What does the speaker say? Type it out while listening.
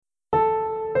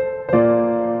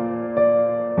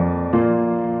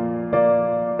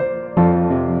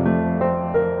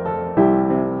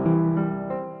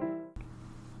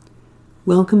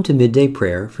Welcome to Midday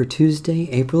Prayer for Tuesday,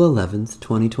 April 11th,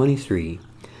 2023,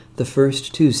 the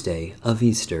first Tuesday of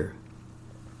Easter.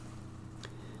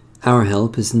 Our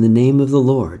help is in the name of the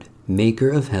Lord, Maker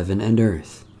of heaven and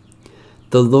earth.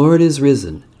 The Lord is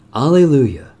risen.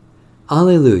 Alleluia!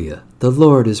 Alleluia! The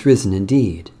Lord is risen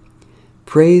indeed.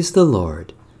 Praise the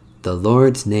Lord. The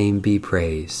Lord's name be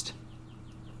praised.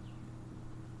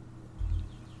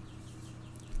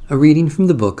 A reading from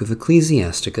the book of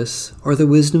Ecclesiasticus, or the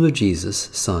wisdom of Jesus,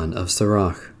 son of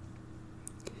Sirach.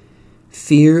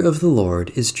 Fear of the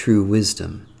Lord is true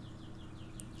wisdom.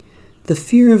 The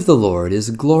fear of the Lord is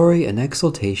glory and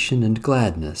exultation and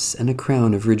gladness and a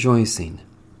crown of rejoicing.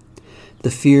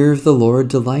 The fear of the Lord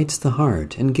delights the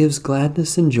heart and gives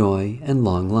gladness and joy and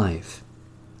long life.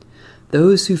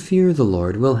 Those who fear the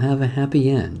Lord will have a happy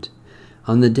end.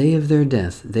 On the day of their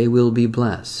death they will be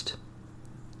blessed.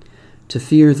 To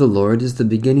fear the Lord is the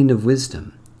beginning of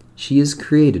wisdom. She is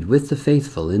created with the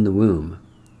faithful in the womb.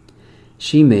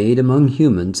 She made among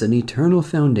humans an eternal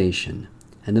foundation,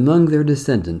 and among their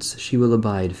descendants she will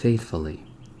abide faithfully.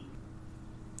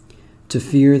 To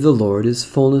fear the Lord is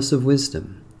fullness of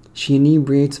wisdom. She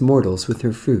inebriates mortals with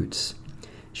her fruits.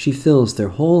 She fills their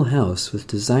whole house with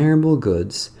desirable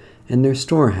goods, and their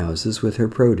storehouses with her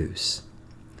produce.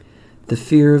 The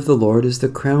fear of the Lord is the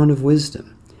crown of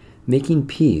wisdom, making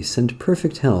peace and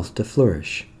perfect health to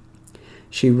flourish.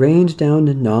 She rained down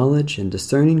knowledge and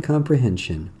discerning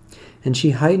comprehension, and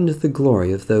she heightened the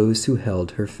glory of those who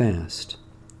held her fast.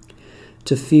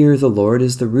 To fear the Lord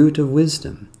is the root of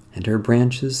wisdom, and her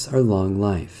branches are long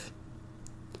life.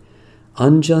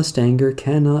 Unjust anger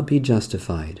cannot be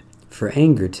justified, for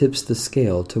anger tips the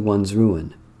scale to one's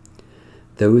ruin.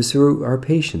 Those who are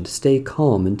patient stay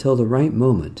calm until the right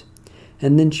moment,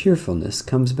 and then cheerfulness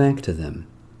comes back to them.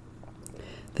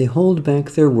 They hold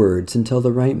back their words until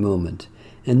the right moment,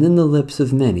 and then the lips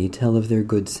of many tell of their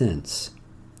good sense.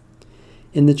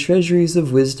 In the treasuries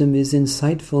of wisdom is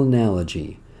insightful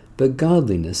analogy, but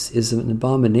godliness is an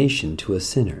abomination to a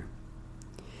sinner.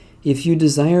 If you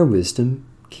desire wisdom,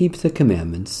 keep the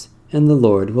commandments, and the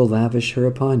Lord will lavish her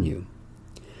upon you.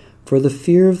 For the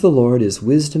fear of the Lord is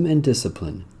wisdom and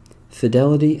discipline.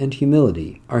 Fidelity and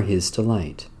humility are his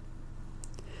delight.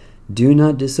 Do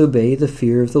not disobey the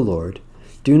fear of the Lord.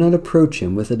 Do not approach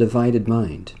him with a divided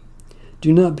mind.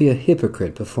 Do not be a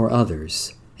hypocrite before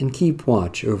others, and keep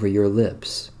watch over your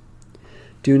lips.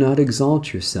 Do not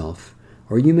exalt yourself,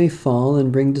 or you may fall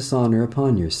and bring dishonor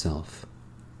upon yourself.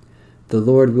 The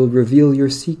Lord will reveal your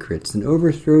secrets and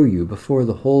overthrow you before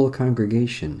the whole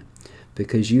congregation,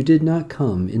 because you did not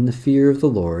come in the fear of the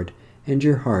Lord, and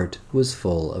your heart was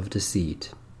full of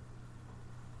deceit.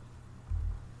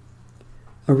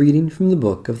 A reading from the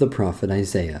book of the prophet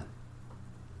Isaiah.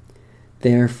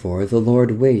 Therefore the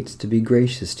Lord waits to be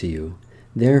gracious to you.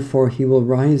 Therefore he will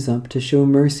rise up to show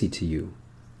mercy to you.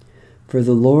 For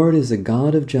the Lord is a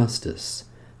God of justice.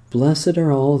 Blessed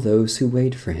are all those who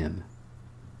wait for him.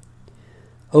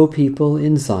 O people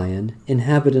in Zion,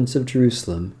 inhabitants of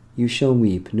Jerusalem, you shall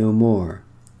weep no more.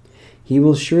 He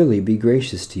will surely be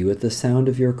gracious to you at the sound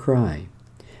of your cry.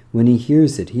 When he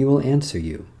hears it, he will answer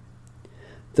you.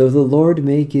 Though the Lord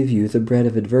may give you the bread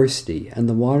of adversity and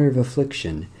the water of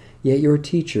affliction, yet your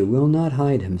teacher will not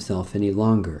hide himself any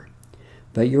longer,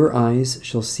 but your eyes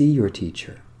shall see your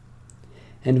teacher.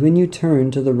 And when you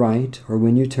turn to the right or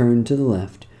when you turn to the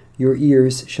left, your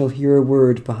ears shall hear a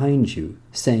word behind you,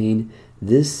 saying,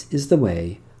 "This is the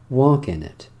way, walk in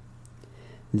it."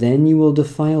 Then you will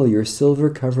defile your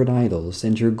silver-covered idols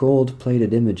and your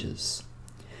gold-plated images.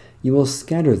 You will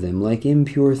scatter them like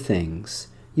impure things.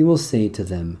 You will say to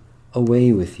them,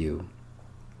 "Away with you."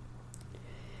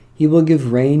 He will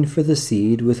give rain for the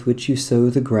seed with which you sow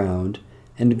the ground,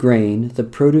 and grain, the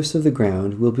produce of the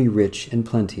ground, will be rich and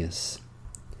plenteous.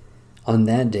 On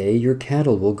that day your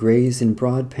cattle will graze in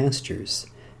broad pastures,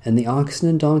 and the oxen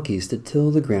and donkeys that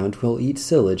till the ground will eat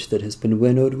silage that has been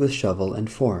winnowed with shovel and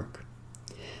fork.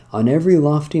 On every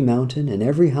lofty mountain and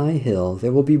every high hill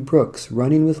there will be brooks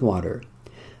running with water,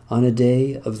 on a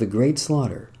day of the great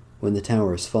slaughter, when the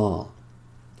towers fall.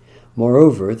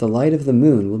 Moreover, the light of the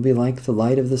moon will be like the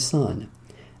light of the sun,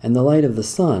 and the light of the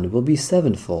sun will be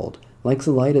sevenfold, like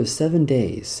the light of 7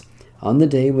 days, on the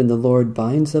day when the Lord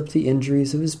binds up the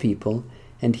injuries of his people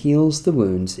and heals the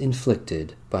wounds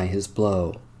inflicted by his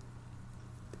blow.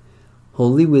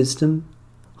 Holy Wisdom,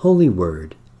 Holy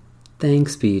Word,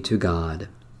 thanks be to God.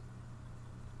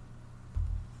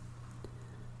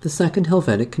 The Second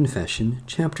Helvetic Confession,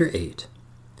 Chapter 8,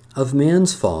 of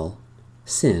Man's Fall,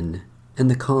 Sin, and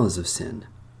the Cause of Sin.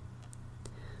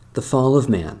 The Fall of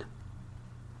Man.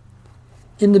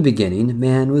 In the beginning,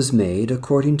 man was made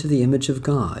according to the image of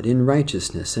God, in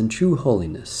righteousness and true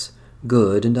holiness,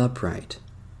 good and upright.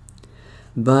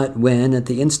 But when, at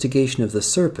the instigation of the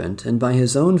serpent, and by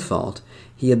his own fault,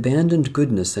 he abandoned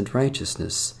goodness and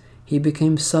righteousness, he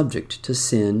became subject to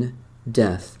sin,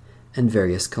 death, and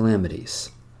various calamities.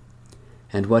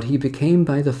 And what he became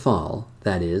by the fall,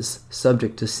 that is,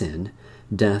 subject to sin,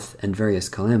 death, and various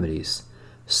calamities,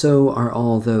 so are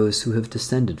all those who have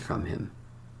descended from him.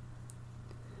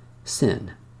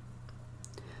 Sin.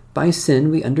 By sin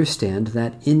we understand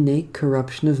that innate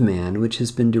corruption of man which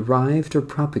has been derived or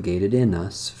propagated in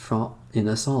us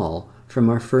all from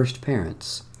our first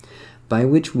parents, by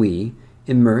which we,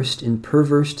 immersed in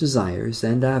perverse desires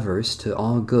and averse to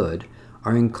all good,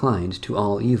 are inclined to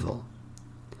all evil.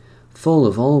 Full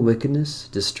of all wickedness,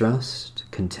 distrust,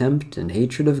 contempt, and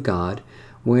hatred of God,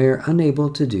 we are unable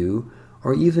to do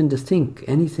or even to think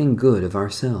anything good of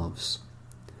ourselves.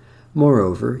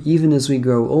 Moreover, even as we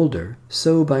grow older,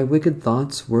 so by wicked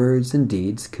thoughts, words, and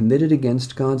deeds committed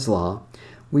against God's law,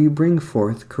 we bring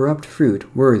forth corrupt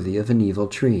fruit worthy of an evil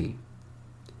tree.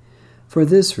 For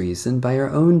this reason, by our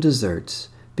own deserts,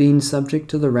 being subject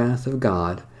to the wrath of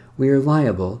God, we are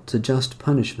liable to just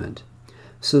punishment,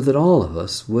 so that all of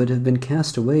us would have been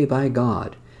cast away by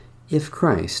God, if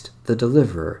Christ, the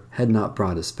deliverer, had not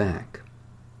brought us back.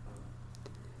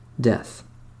 Death.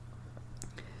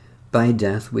 By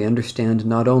death we understand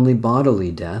not only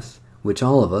bodily death, which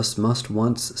all of us must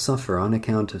once suffer on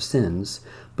account of sins,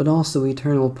 but also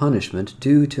eternal punishment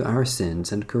due to our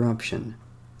sins and corruption.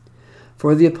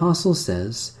 For the Apostle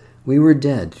says, "We were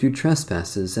dead through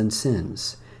trespasses and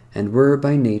sins, and were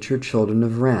by nature children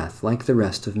of wrath like the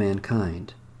rest of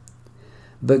mankind.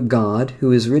 But God,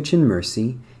 who is rich in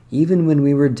mercy, even when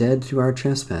we were dead through our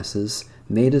trespasses,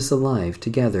 made us alive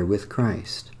together with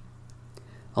Christ.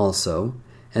 Also,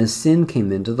 as sin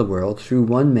came into the world through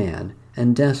one man,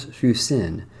 and death through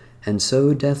sin, and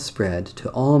so death spread to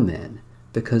all men,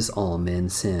 because all men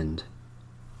sinned."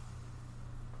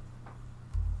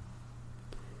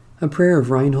 A prayer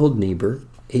of Reinhold Niebuhr,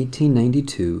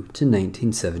 1892 to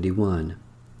 1971.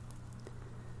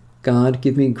 God,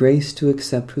 give me grace to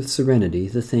accept with serenity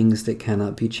the things that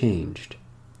cannot be changed,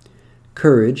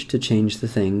 courage to change the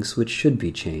things which should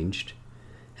be changed,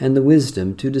 and the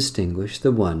wisdom to distinguish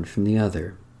the one from the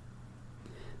other.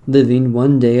 Living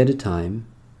one day at a time,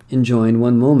 enjoying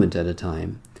one moment at a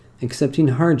time, accepting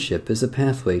hardship as a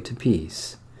pathway to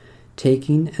peace,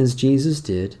 taking, as Jesus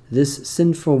did, this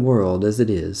sinful world as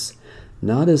it is,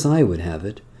 not as I would have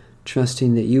it,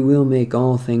 trusting that you will make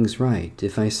all things right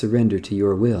if I surrender to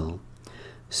your will,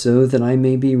 so that I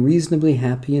may be reasonably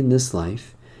happy in this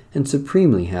life, and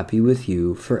supremely happy with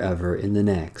you forever in the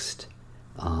next.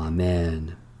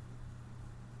 Amen.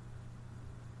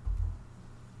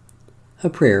 A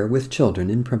prayer with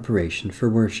children in preparation for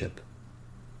worship.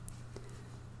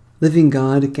 Living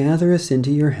God, gather us into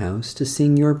your house to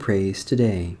sing your praise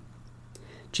today.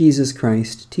 Jesus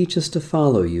Christ, teach us to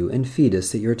follow you and feed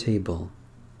us at your table.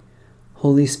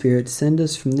 Holy Spirit, send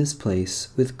us from this place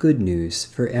with good news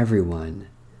for everyone.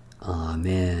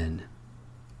 Amen.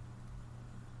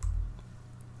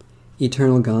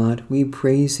 Eternal God, we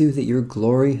praise you that your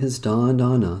glory has dawned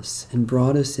on us and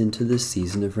brought us into this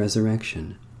season of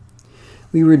resurrection.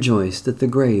 We rejoice that the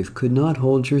grave could not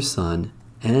hold your Son,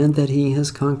 and that he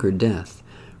has conquered death,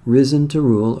 risen to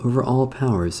rule over all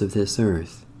powers of this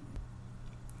earth.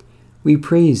 We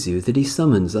praise you that he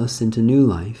summons us into new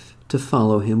life, to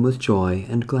follow him with joy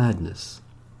and gladness.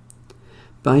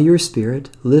 By your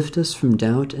Spirit, lift us from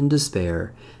doubt and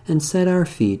despair, and set our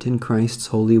feet in Christ's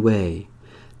holy way,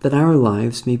 that our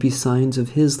lives may be signs of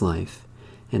his life,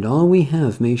 and all we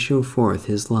have may show forth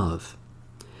his love.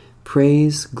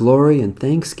 Praise, glory, and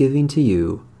thanksgiving to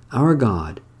you, our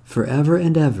God, forever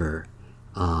and ever.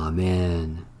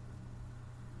 Amen.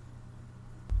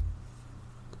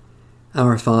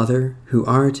 Our Father, who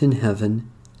art in heaven,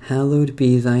 hallowed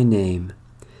be thy name.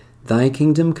 Thy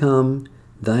kingdom come,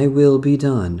 thy will be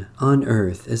done, on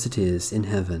earth as it is in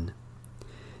heaven.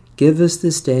 Give us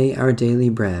this day our daily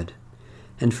bread,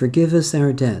 and forgive us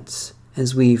our debts,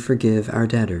 as we forgive our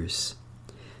debtors.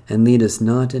 And lead us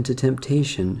not into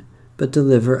temptation, but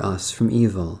deliver us from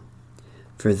evil.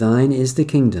 For thine is the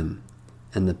kingdom,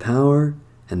 and the power,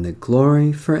 and the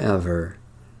glory forever.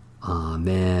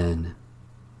 Amen.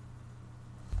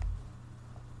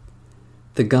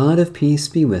 The God of peace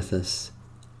be with us.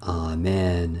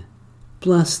 Amen.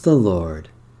 Bless the Lord.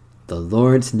 The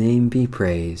Lord's name be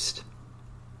praised.